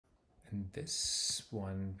in this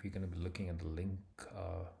one, we're going to be looking at the link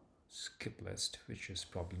skip list, which is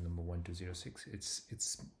problem number 1206.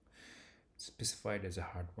 It's specified as a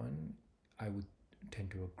hard one. I would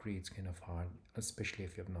tend to agree it's kind of hard, especially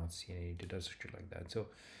if you have not seen any data structure like that. So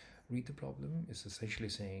read the problem. It's essentially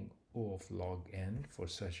saying O of log n for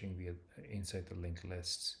searching via inside the linked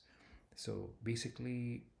lists. So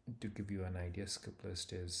basically, to give you an idea, skip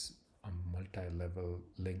list is a multi-level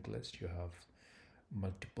linked list. You have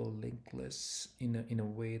multiple linked lists in a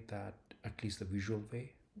way that, at least the visual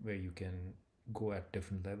way, where you can go at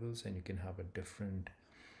different levels and you can have a different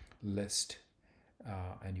list,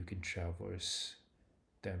 and you can traverse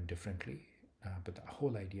them differently. But the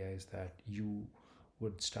whole idea is that you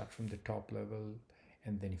would start from the top level,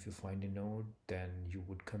 and then if you find a node, then you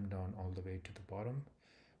would come down all the way to the bottom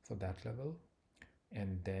for that level,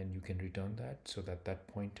 and then you can return that, so that that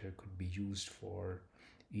pointer could be used for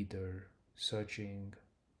either searching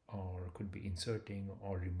or could be inserting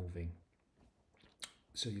or removing.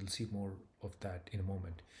 So you'll see more of that in a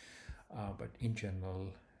moment, but in general,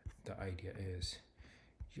 the idea is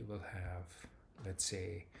you will have, let's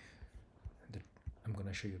say, I'm going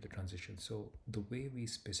to show you the transition. So the way we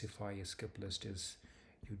specify a skip list is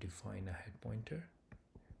you define a head pointer.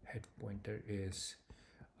 Head pointer is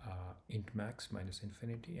int max minus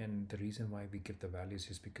infinity, and the reason why we give the values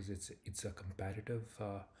is because it's a comparative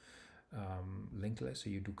linked list.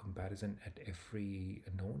 So you do comparison at every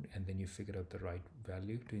node, and then you figure out the right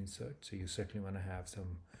value to insert. So you certainly want to have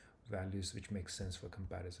some values which make sense for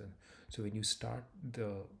comparison. So when you start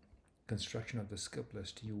the construction of the skip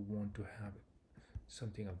list, you want to have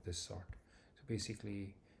something of this sort. So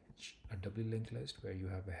basically, a doubly linked list where you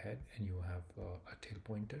have a head and you have a tail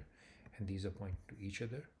pointer, and these are pointing to each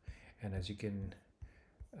other. And as you can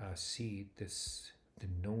see, the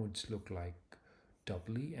nodes look like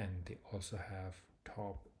doubly, and they also have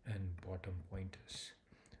top and bottom pointers.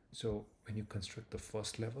 So when you construct the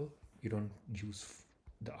first level, you don't use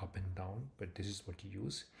the up and down, but this is what you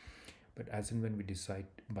use. But as and when we decide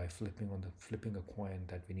by flipping a coin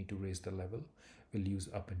that we need to raise the level, we'll use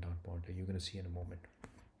up and down pointer. You're going to see in a moment.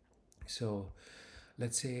 So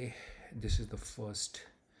let's say this is the first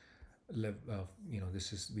level.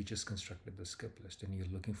 We just constructed the skip list, and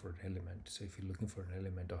you're looking for an element. So if you're looking for an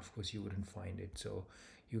element, of course you wouldn't find it. So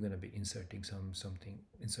you're going to be inserting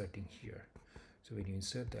inserting here. So when you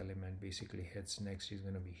insert the element, basically heads next is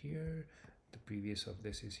going to be here. The previous of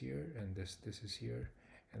this is here, and this is here,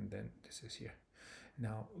 and then this is here.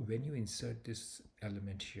 Now when you insert this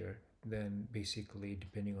element here, then basically,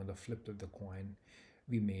 depending on the flip of the coin,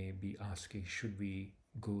 we may be asking, should we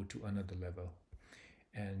go to another level?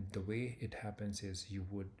 And the way it happens is, you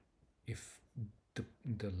would, if the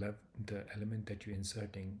element that you're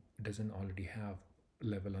inserting doesn't already have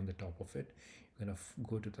level on the top of it, you're gonna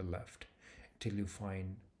go to the left till you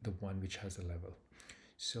find the one which has a level.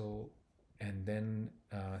 So, and then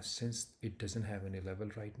since it doesn't have any level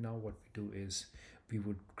right now, what we do is we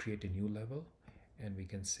would create a new level, and we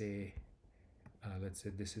can say, let's say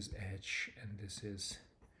this is H and this is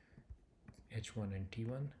H1 and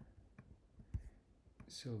T1.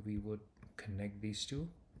 So we would connect these two,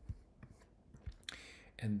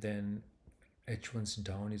 and then H1's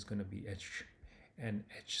down is going to be H, and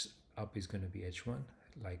H up is going to be H1,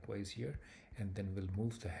 likewise here. And then we'll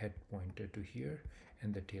move the head pointer to here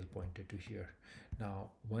and the tail pointer to here.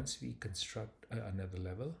 Now once we construct another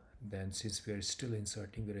level, then since we are still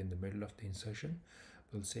inserting, we're in the middle of the insertion,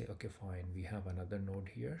 we'll say, okay, fine, we have another node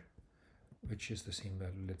here which is the same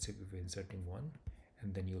value. Let's say we're inserting 1,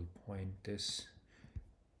 and then you'll point this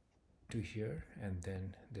to here and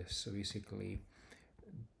then this. So basically,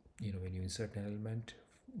 when you insert an element,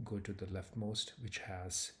 go to the leftmost which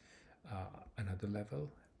has another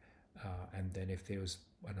level, and then if there is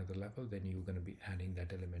another level, then you're going to be adding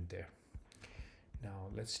that element there. Now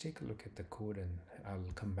let's take a look at the code, and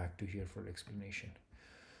I'll come back to here for explanation.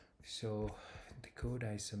 So the code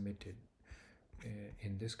I submitted,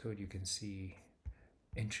 in this code you can see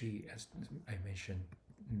entry, as I mentioned,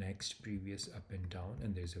 next, previous, up and down,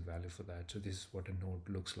 and there's a value for that. So this is what a node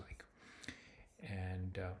looks like.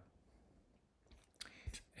 And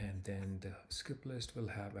then the skip list will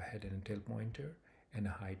have a head and a tail pointer and a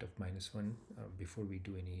height of -1 before we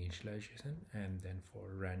do any initialization. And then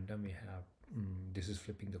for random, we have this is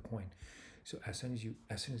flipping the coin. So as soon as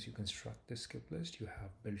you construct the skip list, you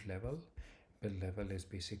have build level. Build level is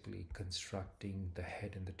basically constructing the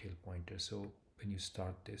head and the tail pointer. So when you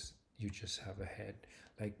start this, you just have a head.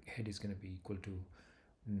 Like head is going to be equal to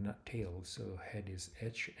tail, so head is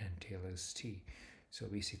H and tail is T. So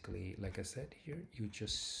basically, like I said here, you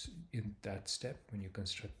just, in that step, when you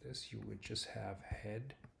construct this, you would just have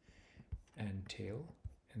head and tail,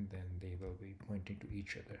 and then they will be pointing to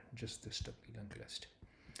each other, just this doubly linked list.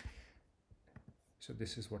 So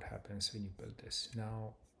this is what happens when you build this.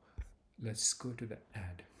 Now let's go to the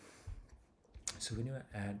add. So when you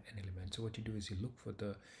add an element, so what you do is you look for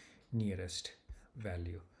the nearest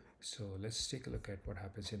value. So let's take a look at what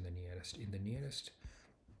happens in the nearest. In the nearest,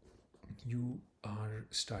 you are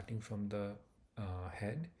starting from the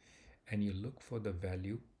head, and you look for the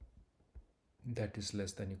value that is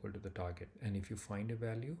less than equal to the target. And if you find a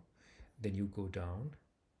value, then you go down,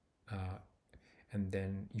 and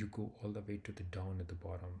then you go all the way to the down at the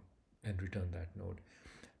bottom and return that node.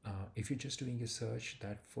 If you're just doing a search,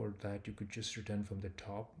 for that you could just return from the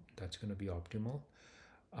top. That's going to be optimal.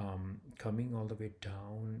 Coming all the way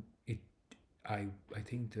down, I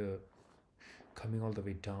think the coming all the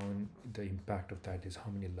way down, the impact of that is how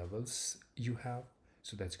many levels you have.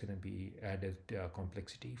 So that's going to be added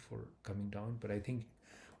complexity for coming down. But I think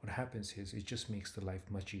what happens is it just makes the life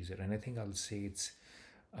much easier. And I think I'll say it's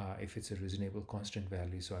if it's a reasonable constant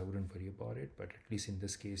value, so I wouldn't worry about it. But at least in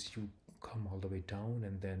this case, you come all the way down,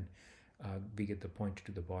 and then we get the pointer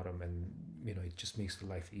to the bottom, and it just makes the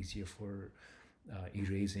life easier for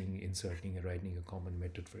erasing, inserting, and writing a common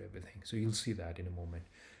method for everything. So you'll see that in a moment.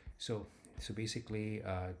 So basically,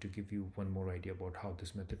 to give you one more idea about how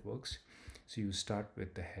this method works, so you start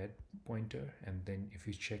with the head pointer, and then if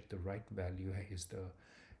you check the right value has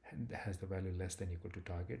the value less than equal to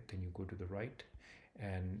target, then you go to the right,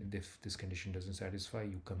 and if this condition doesn't satisfy,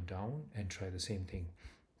 you come down and try the same thing.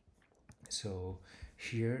 So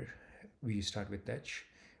here we start with h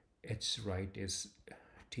right is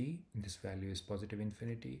t, this value is positive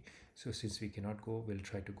infinity. So since we cannot go, we'll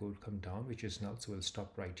try to come down, which is null, so we'll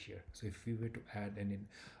stop right here. So if we were to add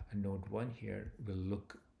a node 1 here, we'll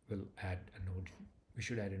add a node, we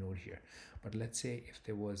should add a node here. But let's say if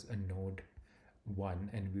there was a node 1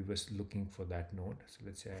 and we was looking for that node, so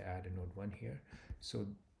let's say I add a node 1 here. So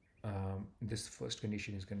this first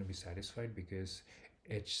condition is going to be satisfied because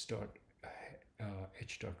h dot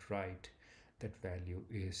right, that value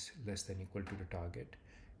is less than equal to the target.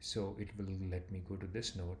 So it will let me go to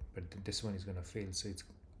this node, but this one is going to fail. So it's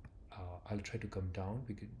I'll try to come down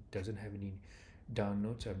because it doesn't have any down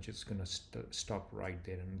nodes. So I'm just going to stop right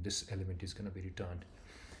there, and this element is going to be returned.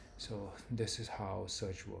 So this is how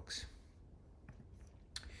search works.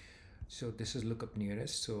 So this is lookup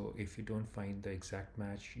nearest. So if you don't find the exact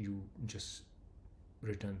match, you just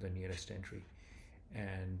return the nearest entry.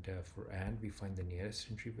 And for AND, we find the nearest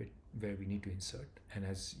entry where we need to insert. And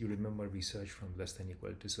as you remember, we search from less than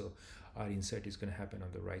equal to, so our insert is going to happen on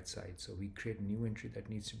the right side. So we create a new entry that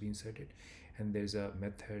needs to be inserted, and there's a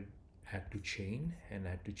method add to chain. And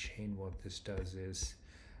add to chain, what this does is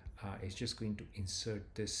it's just going to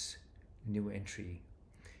insert this new entry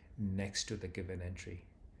next to the given entry.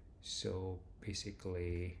 So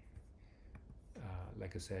basically,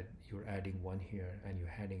 like I said, you're adding 1 here and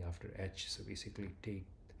you're adding after h. So basically take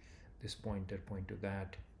this pointer, point to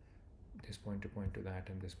that, this pointer, point to that,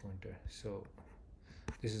 and this pointer. So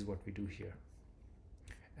this is what we do here,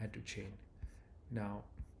 add to chain. Now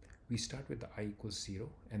we start with the I equals 0,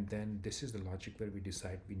 and then this is the logic where we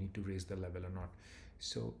decide we need to raise the level or not.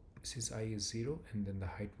 So since I is 0 and then the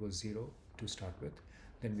height was 0 to start with,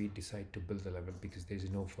 then we decide to build the level because there is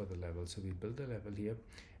no further level. So we build the level here,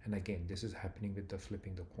 and again this is happening with the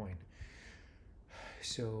flipping the coin.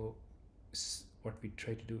 So what we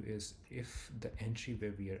try to do is, if the entry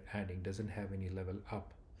where we are adding doesn't have any level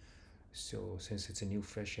up, so since it's a new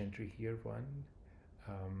fresh entry here,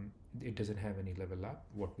 it doesn't have any level up,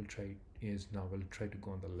 what we'll try is, now we'll try to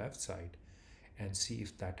go on the left side and see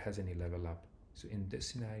if that has any level up. So in this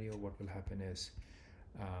scenario, what will happen is,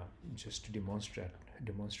 just to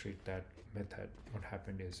demonstrate that method, what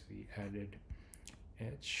happened is we added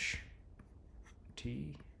h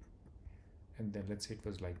t, and then let's say it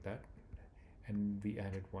was like that, and we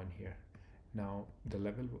added 1 here. Now the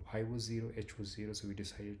level I was 0, h was 0, so we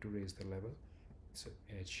decided to raise the level. So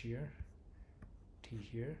h here, t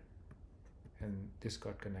here, and this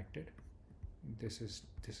got connected. This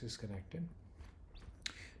is connected.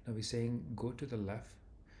 Now we're saying go to the left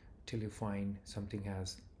till you find something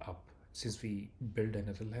has up. Since we build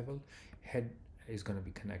another level, head is going to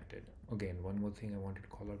be connected. Again, one more thing I wanted to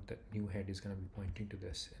call out, that new head is going to be pointing to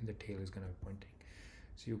this, and the tail is going to be pointing.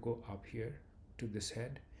 So you go up here to this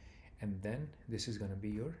head, and then this is going to be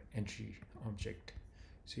your entry object.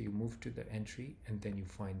 So you move to the entry, and then you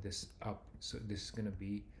find this up. So this is going to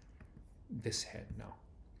be this head now.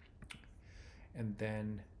 And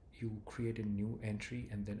then you create a new entry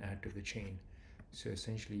and then add to the chain. So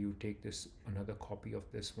essentially you take this, another copy of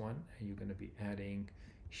this one, and you're going to be adding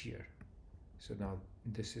here. So now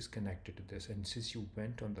this is connected to this, and since you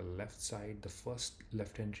went on the left side, the first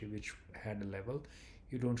left entry which had a level,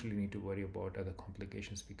 you don't really need to worry about other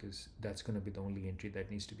complications because that's going to be the only entry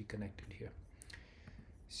that needs to be connected here.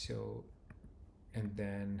 So, and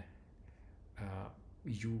then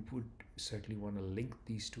you would certainly want to link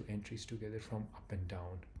these two entries together from up and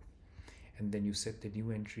down, and then you set the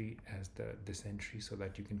new entry as this entry so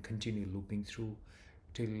that you can continue looping through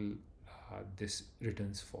till this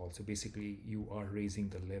returns false. So basically you are raising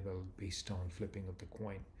the level based on flipping of the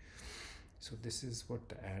coin. So this is what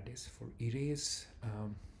the add is. For erase,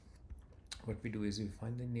 what we do is we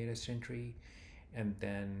find the nearest entry, and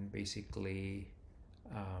then basically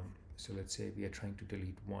so let's say we are trying to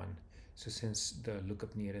delete 1. So since the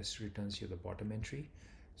lookup nearest returns you the bottom entry,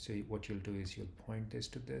 so what you'll do is you'll point this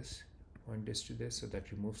to this, point this to this, so that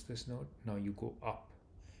removes this node. Now you go up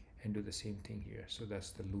and do the same thing here. So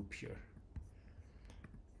that's the loop here.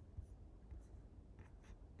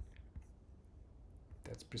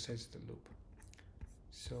 That's precisely the loop.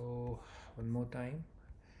 So one more time,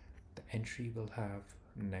 the entry will have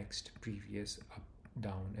next, previous, up,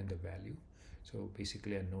 down, and the value. So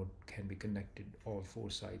basically a node can be connected all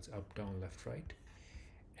 4 sides, up, down, left, right,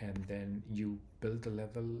 and then you build the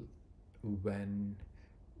level when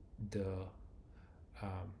the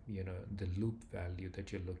the loop value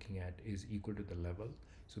that you're looking at is equal to the level.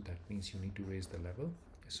 So that means you need to raise the level.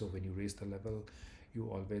 So when you raise the level, you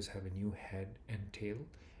always have a new head and tail,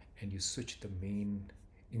 and you switch the main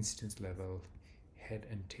instance level head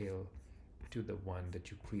and tail to the one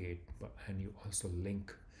that you create, and you also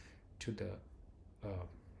link to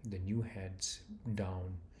the new heads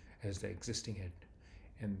down as the existing head,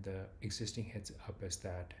 and the existing heads up as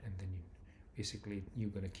that, and then basically you're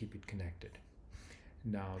going to keep it connected.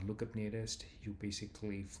 Now lookup nearest, you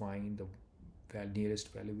basically find the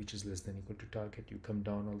nearest value which is less than equal to target. You come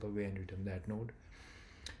down all the way and return that node.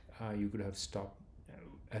 You could have stopped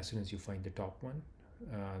as soon as you find the top one.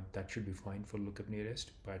 That should be fine for lookup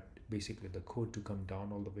nearest, but basically the code to come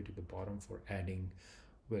down all the way to the bottom for adding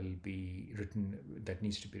will be written, that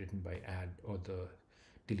needs to be written by add or the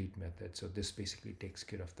delete method. So this basically takes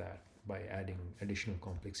care of that by adding additional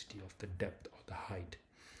complexity of the depth or the height.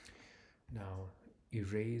 Now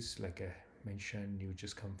erase, like I mentioned, you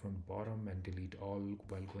just come from the bottom and delete all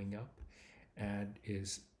while going up. Add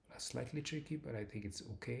is slightly tricky, but I think it's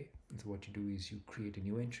okay. So what you do is you create a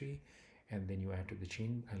new entry, and then you add to the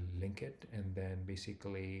chain and link it, and then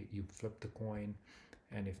basically you flip the coin,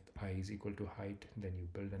 and if I is equal to height, then you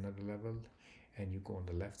build another level and you go on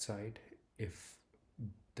the left side. If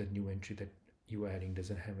the new entry that you are adding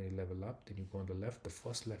doesn't have any level up, then you go on the left, the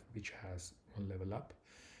first left which has one level up,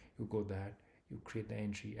 you go that, you create the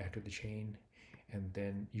entry, add to the chain, and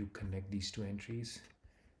then you connect these two entries.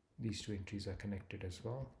 These two entries are connected as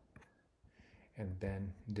well, and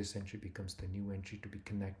then this entry becomes the new entry to be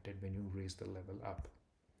connected when you raise the level up.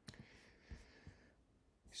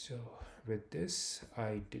 So with this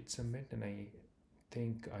I did submit, and I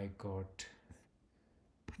think I got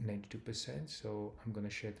 92%. So I'm going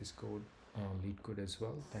to share this code on Leetcode as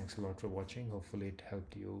well. Thanks a lot for watching. Hopefully it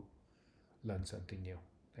helped you learn something new.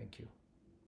 Thank you.